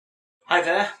Hi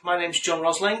there, my name's John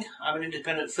Rosling. I'm an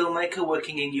independent filmmaker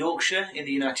working in Yorkshire in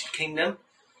the United Kingdom,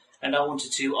 and I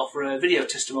wanted to offer a video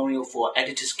testimonial for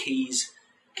Editor's Keys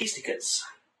key stickers.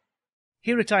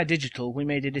 Here at iDigital, we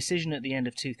made a decision at the end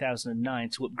of 2009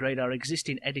 to upgrade our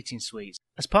existing editing suites.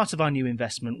 As part of our new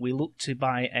investment, we looked to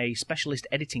buy a specialist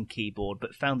editing keyboard,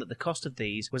 but found that the cost of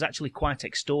these was actually quite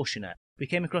extortionate. We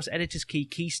came across Editor's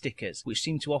key stickers, which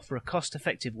seemed to offer a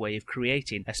cost-effective way of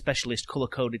creating a specialist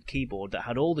colour-coded keyboard that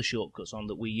had all the shortcuts on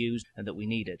that we used and that we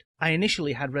needed. I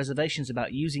initially had reservations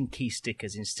about using key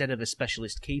stickers instead of a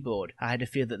specialist keyboard. I had a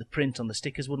fear that the print on the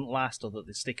stickers wouldn't last or that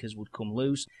the stickers would come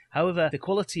loose. However, the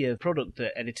quality of product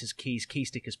that Editor's key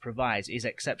stickers provides is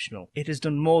exceptional. It has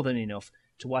done more than enough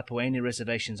to wipe away any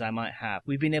reservations I might have.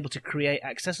 We've been able to create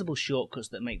accessible shortcuts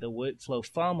that make the workflow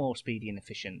far more speedy and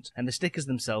efficient, and the stickers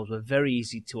themselves were very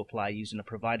easy to apply using a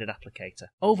provided applicator.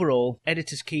 Overall,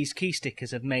 Editor's key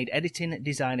stickers have made editing,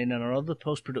 designing and our other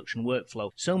post-production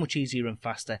workflow so much easier and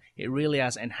faster. It really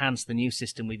has enhanced the new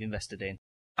system we've invested in.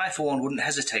 I, for one, wouldn't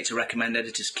hesitate to recommend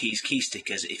Editor's Keys key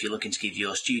stickers if you're looking to give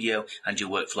your studio and your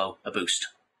workflow a boost.